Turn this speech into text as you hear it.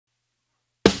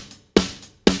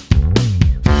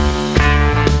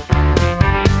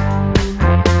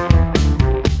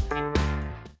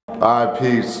Alright,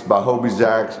 peace. My homie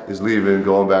Zach is leaving,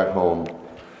 going back home.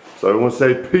 So everyone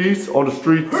say peace on the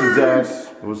streets to Zach.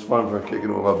 It was fun for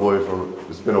kicking it with my boy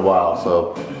it's been a while,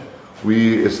 so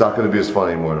it's not gonna be as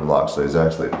fun anymore in the vlog today.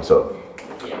 Zach's leaving, so.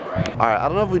 Alright, I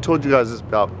don't know if we told you guys this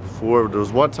about before, but there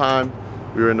was one time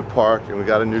we were in the park and we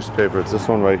got a newspaper. It's this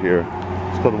one right here.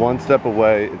 It's called One Step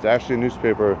Away. It's actually a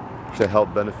newspaper to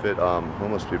help benefit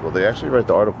homeless people. They actually write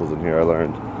the articles in here, I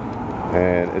learned.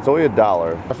 And it's only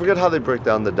 $1. I forget how they break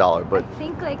down the dollar, but I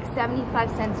think like 75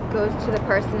 cents goes to the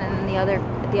person, and then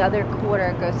the other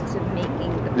quarter goes to making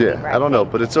the paper. Yeah, I don't know,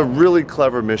 but it's a really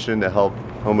clever mission to help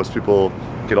homeless people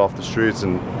get off the streets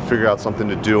and figure out something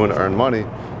to do and earn money.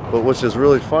 But what's just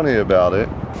really funny about it,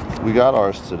 we got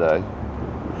ours today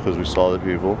because we saw the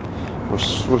people. We're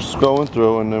scrolling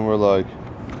through, and then we're like,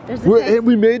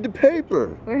 we made the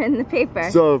paper. We're in the paper.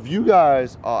 So if you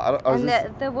guys,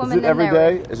 the woman is it every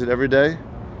day? Is it every day?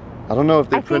 I don't know if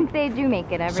they print. I think they do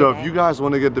make it every day. So if you guys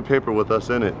want to get the paper with us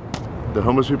in it, the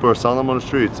homeless people are selling them on the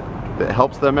streets. It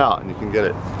helps them out, and you can get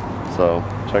it. So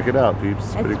check it out,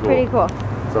 peeps. It's pretty cool.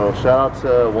 So shout out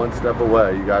to One Step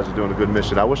Away. You guys are doing a good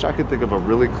mission. I wish I could think of a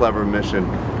really clever mission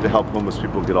to help homeless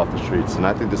people get off the streets, and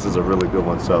I think this is a really good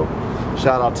one. So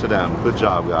shout out to them. Good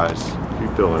job, guys.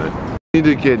 Keep doing it. We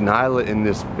need to get Nyla in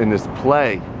this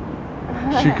play.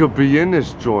 She could be in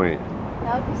this joint.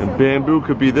 That would be so And Bamboo cool.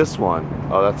 could be this one.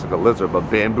 Oh, that's like a lizard, but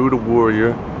Bamboo the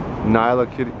warrior, Nyla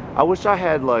Kitty. I wish I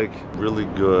had like really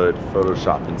good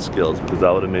photoshopping skills, because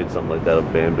I would have made something like that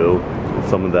of Bamboo and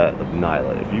some of that of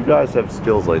Nyla. If you guys have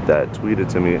skills like that, tweet it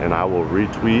to me and I will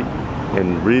retweet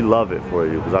and re-love it for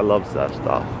you, because I love that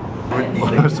stuff.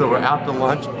 So we're out to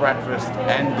lunch, breakfast,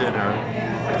 and dinner,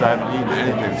 because I haven't eaten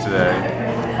anything today.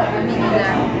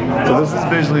 So this is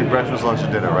basically breakfast, lunch,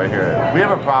 and dinner right here. We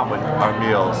have a problem with our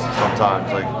meals sometimes.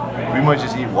 Like, we might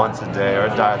just eat once a day. Our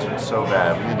diets are so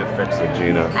bad. We need to fix it,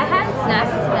 Gina. I had a snack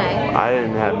today. I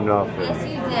didn't have nothing. Yes,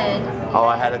 you did. Oh,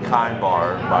 I had a Kind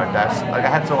bar.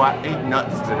 I ate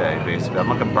nuts today, basically. I'm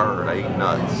like a bird. I eat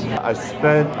nuts. I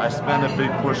spent a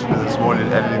big portion of this morning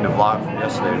editing the vlog from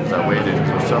yesterday because I waited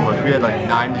for so much. We had like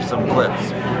 90 some clips,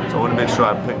 so I want to make sure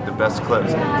I picked the best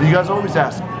clips. You guys always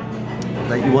ask,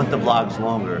 like, you want the vlogs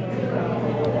longer,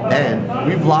 and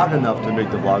we vlog enough to make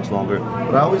the vlogs longer,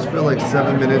 but I always feel like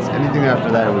 7 minutes, anything after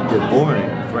that would get boring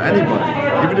for anybody,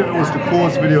 even if it was the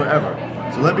coolest video ever.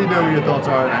 So let me know what your thoughts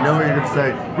are. And I know you're gonna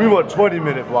say, we want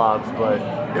 20-minute vlogs, but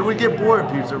it would get boring,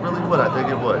 peeps. It really would, I think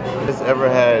it would. Has ever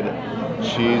had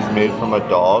cheese made from a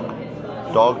dog?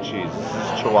 Dog cheese, this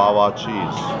is Chihuahua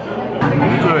cheese.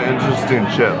 These are interesting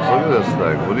chips. Look at this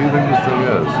thing. What do you think this thing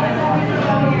is?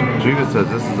 Gina says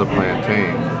this is a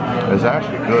plantain. It's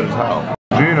actually good as hell.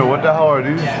 Gina, what the hell are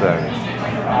these things?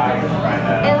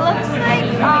 It looks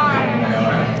like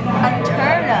a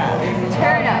turnip.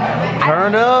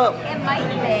 Turnip? It might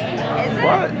be. Is it?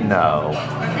 What? No.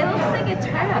 It looks like a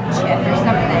turnip chip or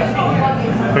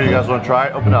something. Here, you guys want to try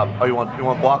it? Open up. Oh, you want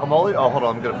guacamole? Oh, hold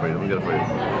on. Let me get it for you. Let me get it for you.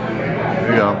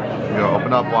 Here you go. Here you go.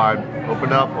 Open up wide.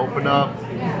 Open up. Open up.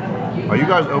 Are you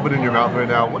guys opening your mouth right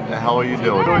now? What the hell are you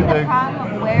doing? You know the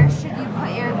problem, where should you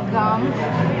put your gum?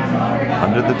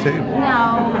 Under the table.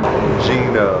 No.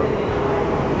 Gina,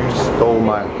 you stole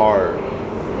my heart.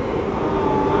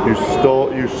 You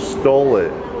stole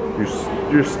it.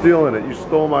 You're stealing it. You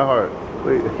stole my heart.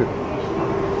 Wait.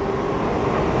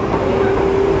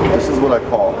 This is what I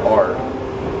call art.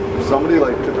 If somebody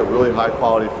like took a really high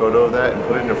quality photo of that and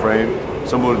put it in a frame,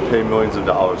 someone would pay millions of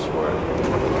dollars for it.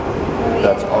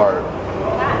 That's art.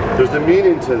 There's a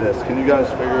meaning to this. Can you guys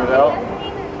figure it out?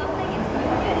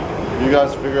 Can you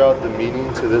guys figure out the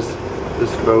meaning to this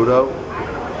photo?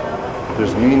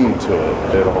 There's meaning to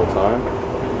it the whole time.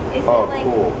 Is it like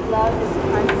cool. Love is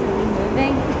constantly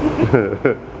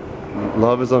moving?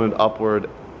 Love is on an upward,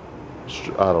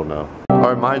 I don't know.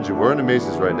 Alright, mind you, we're in a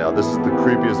Macy's right now. This is the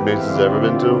creepiest Macy's I've ever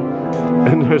been to.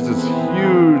 And there's this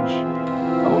huge,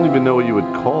 I don't even know what you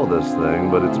would call this thing,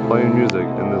 but it's playing music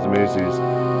in this Macy's.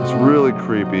 It's really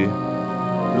creepy.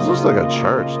 This looks like a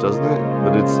church, doesn't it?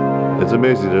 But it's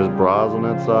amazing. There's bras on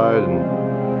that side and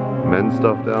men's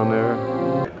stuff down there.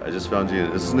 I just found Gina.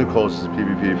 This is Nicole. She's a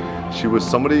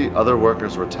PvP. Other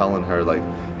workers were telling her like,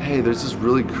 hey, there's this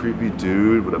really creepy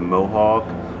dude with a mohawk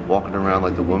walking around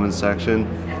like the women's section,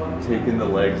 taking the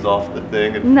legs off the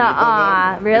thing and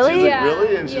Nuh-uh, really? And she's like,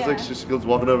 really? And she's like, she goes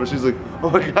walking over, she's like, oh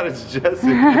my god, it's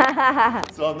Jesse.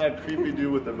 So I'm that creepy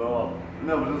dude with the mohawk.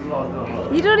 No, but this is what I was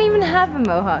doing. You don't even have a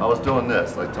mohawk. I was doing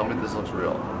this, like, tell me this looks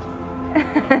real.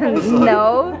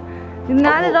 No,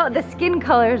 not at all. The skin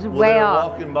color is way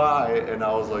off. They were walking by and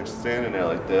I was like standing there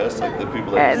like this, like the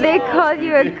people that They called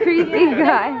you a creepy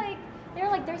guy. They're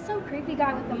like, there's some creepy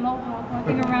guy with a mohawk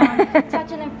walking around,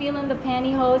 touching and feeling the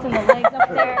pantyhose and the legs up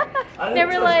there. They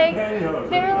were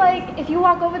like, if you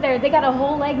walk over there, they got a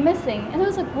whole leg missing. And I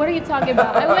was like, what are you talking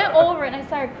about? I went over and I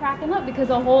started cracking up because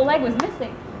a whole leg was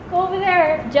missing. Go over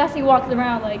there, Jesse walks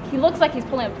around like, he looks like he's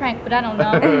pulling a prank, but I don't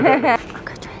know. I'll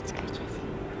go try and scare Jesse.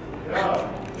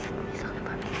 He's looking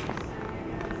for me.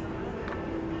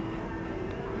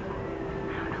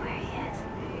 I don't know where he is.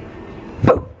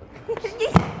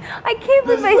 I can't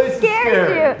believe I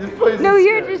scared you. No,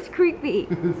 you're just creepy.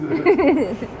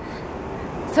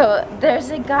 So there's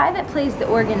a guy that plays the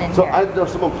organ in So here. I know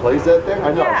someone plays that thing?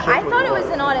 I know. Yeah, I thought it was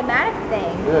an automatic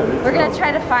thing. Yeah, me We're too. gonna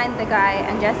try to find the guy,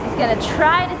 and Jesse's gonna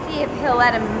try to see if he'll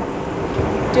let him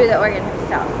do the organ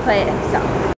himself, play it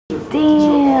himself.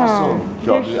 Damn. Awesome.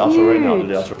 Yo, do the outro right now. Do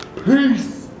the outro.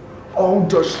 Peace on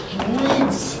the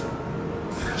streets.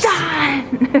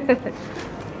 Done.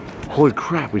 Holy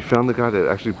crap, we found the guy that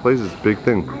actually plays this big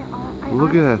thing.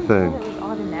 Look at that thing. It was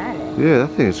automatic. Yeah,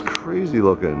 that thing is crazy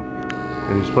looking.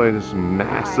 And he's playing this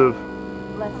massive.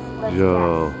 Let's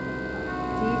Yo. guess.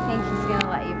 Do you think he's gonna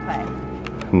let you play?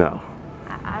 No.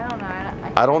 I don't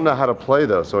know. I don't know how to play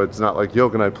though, so it's not like, yo,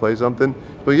 can I play something?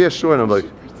 But yeah, sure. And I'm like,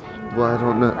 well, I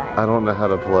don't know how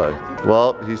to play.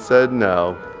 Well, he said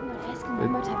no. I'm gonna ask him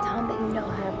one more time. Tell him that you know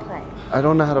how to play. I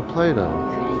don't know how to play though.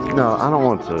 No, I don't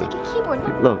want to. Take a keyboard.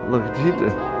 Look,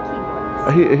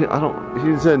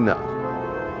 he said no.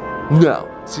 No.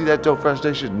 See that dope fresh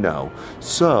station? No.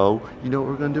 So, you know what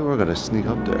we're gonna do? We're gonna sneak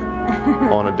up there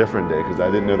on a different day because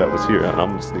I didn't know that was here, and I'm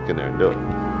gonna sneak in there and do it.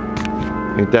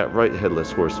 Ain't that right,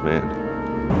 Headless Horseman?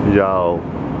 Yo.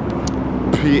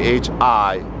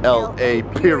 P-H-I-L-A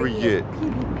period.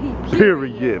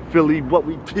 Period. Philly, what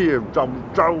we peer.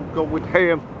 Go with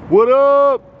ham. What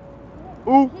up?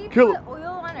 Ooh, He kill put him.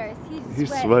 oil on her.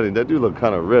 He's sweating. That dude look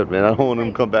kind of ripped, man. I don't want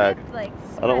him to come back.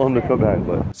 I don't want him to come back,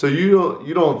 but. So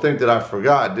you don't think that I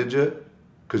forgot, did you?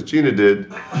 Because Gina did.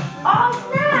 Oh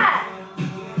snap!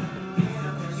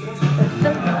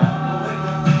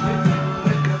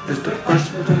 It's the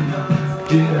first of the month.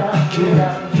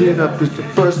 Get up. It's the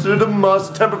first of the month.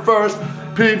 September 1st.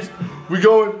 Peeps, we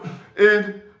going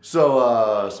in.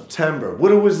 So, September.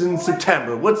 What was in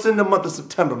September? What's in the month of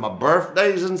September? My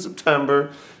birthday's in September.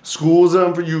 School's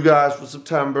in for you guys for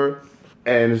September.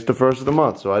 And it's the first of the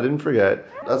month, so I didn't forget.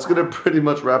 That's gonna pretty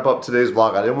much wrap up today's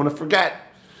vlog. I didn't want to forget.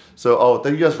 So,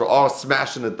 thank you guys for all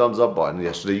smashing the thumbs up button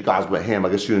yesterday. You guys went ham. I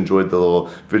guess you enjoyed the little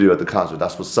video at the concert.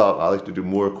 That's what's up. I like to do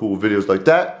more cool videos like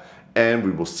that. And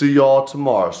we will see y'all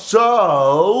tomorrow.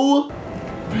 So,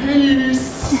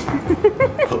 peace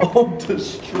on the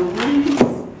streets.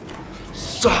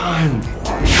 Son.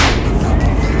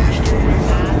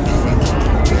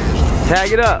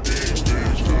 Tag it up.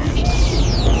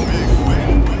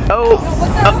 Oh.